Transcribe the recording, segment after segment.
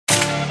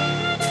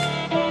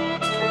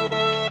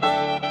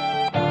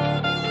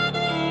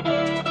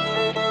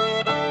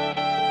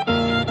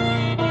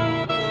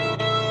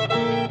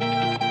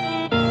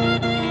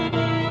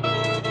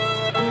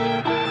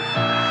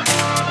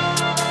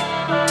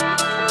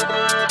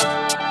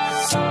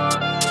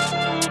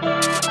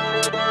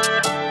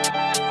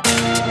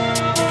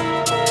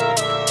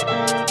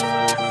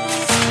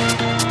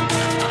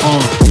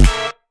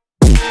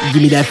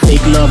Give me that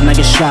fake love, now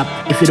get shot.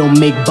 If it don't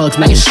make bucks,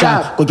 now get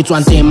shot. Go get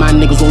one thing, my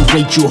niggas won't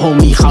rate you,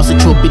 homie. House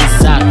at your bitty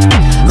sack.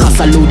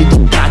 Hasa loaded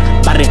the track.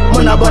 Bare,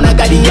 mona bona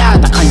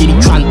gadiyata. Kanjiri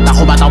chanta,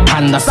 hobata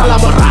panda.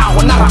 Salamora,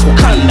 nara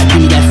kanda.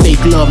 Give me that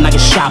fake love, now get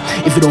shot.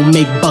 If it don't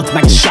make bucks,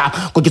 now get shot.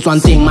 Go get one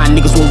thing, my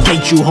niggas won't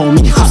rate you,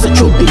 homie. House at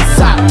your bitty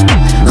sack.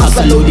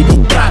 Hasa loaded the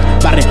track.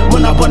 Bare,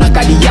 mona bona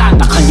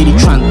gadiyata. Kanjiri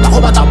chanta,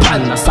 hobata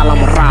panda.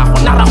 Salamora,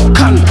 nara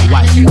kanda.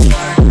 Why?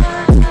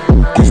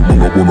 Cause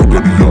mona bona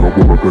gadiyata,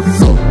 bona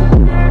gadiyata.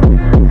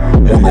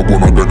 Mona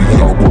bona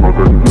gadiyata, bona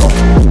gadiyata.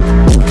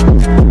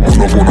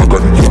 Mona bona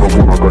gadiyata,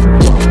 bona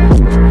gadiyata.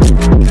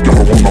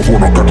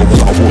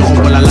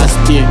 Well,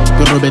 last year,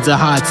 you know better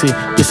heart,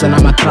 yes, and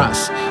I'm a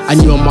trash. I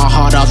knew in my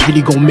heart I was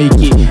really gonna make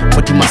it,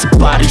 but you must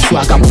body, so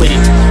I got with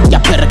it. Ya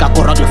better got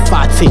go rock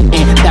fatty,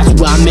 and that's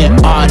where I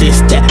met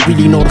artists that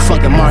really know the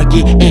fucking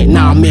market. And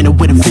now I'm in it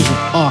with a vision.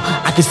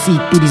 I can see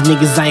through these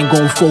niggas, I ain't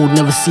gon' fold,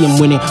 never see them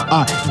winning.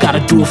 Gotta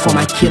do it for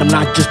my kid, I'm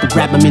not just a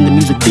rap, I'm in the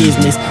music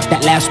business.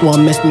 That last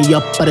one messed me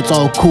up, but it's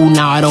all cool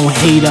now, I don't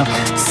hate her.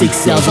 6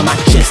 cells on my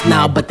chest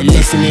now, but the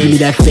lesson is, give me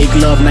that fake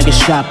love, now get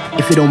shot.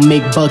 If it don't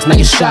make bucks, now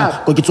get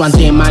shot. Go get one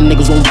thing, my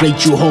niggas won't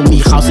rate you,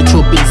 homie. House at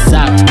your bitty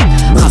sack.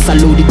 Hasa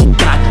loaded the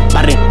track.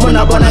 Bare,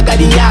 mona bona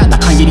gadiyata.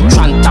 Kanjiri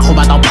chanta,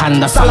 hobata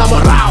panda.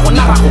 Salamora,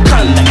 nara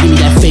kanda. Give me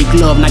that fake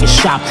love, now get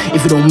shot.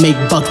 If it don't make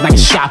bucks, now get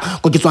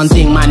shot. Go get one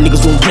thing, my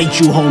niggas won't rate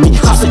you, homie.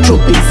 House at your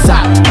bitty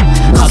sack.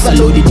 Hasa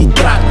loaded the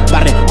track.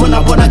 Bare,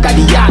 mona bona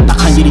gadiyata.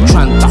 Kanjiri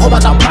chanta,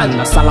 hobata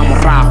panda.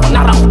 Salamora,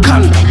 nara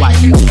kanda. Why?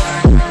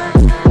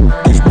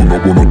 Cause mona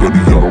bona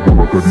gadiyata,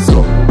 bona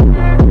gadiyata.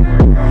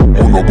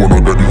 Mona bona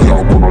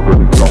gadiyata, bona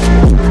gadiyata.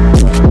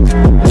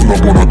 Mona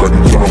bona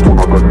gadiyata,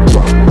 bona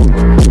gadiyata.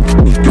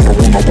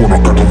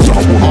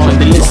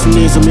 The lesson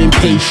is I'm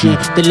impatient.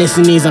 The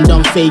lesson is I'm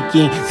done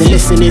faking. The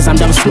lesson is I'm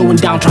done slowing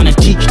down, trying to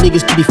teach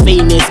niggas to be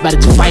famous. But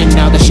it's fine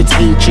now, that shit's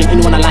ancient.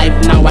 Anyone alive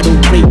now, I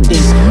don't break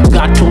things.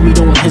 God told me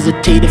don't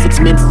hesitate, if it's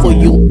meant for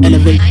you,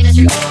 elevate.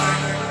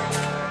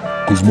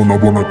 Cause mona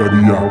bona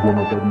gadiyata,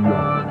 bona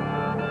gadiyata.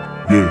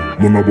 Yeah,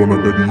 mona bona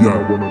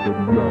gadiyata, bona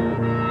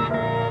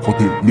gadiyata.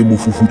 Fote, les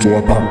mots foufou to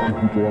apart.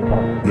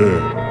 Yeah,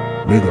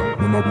 nigga,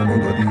 mona bona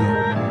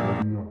gadiyata.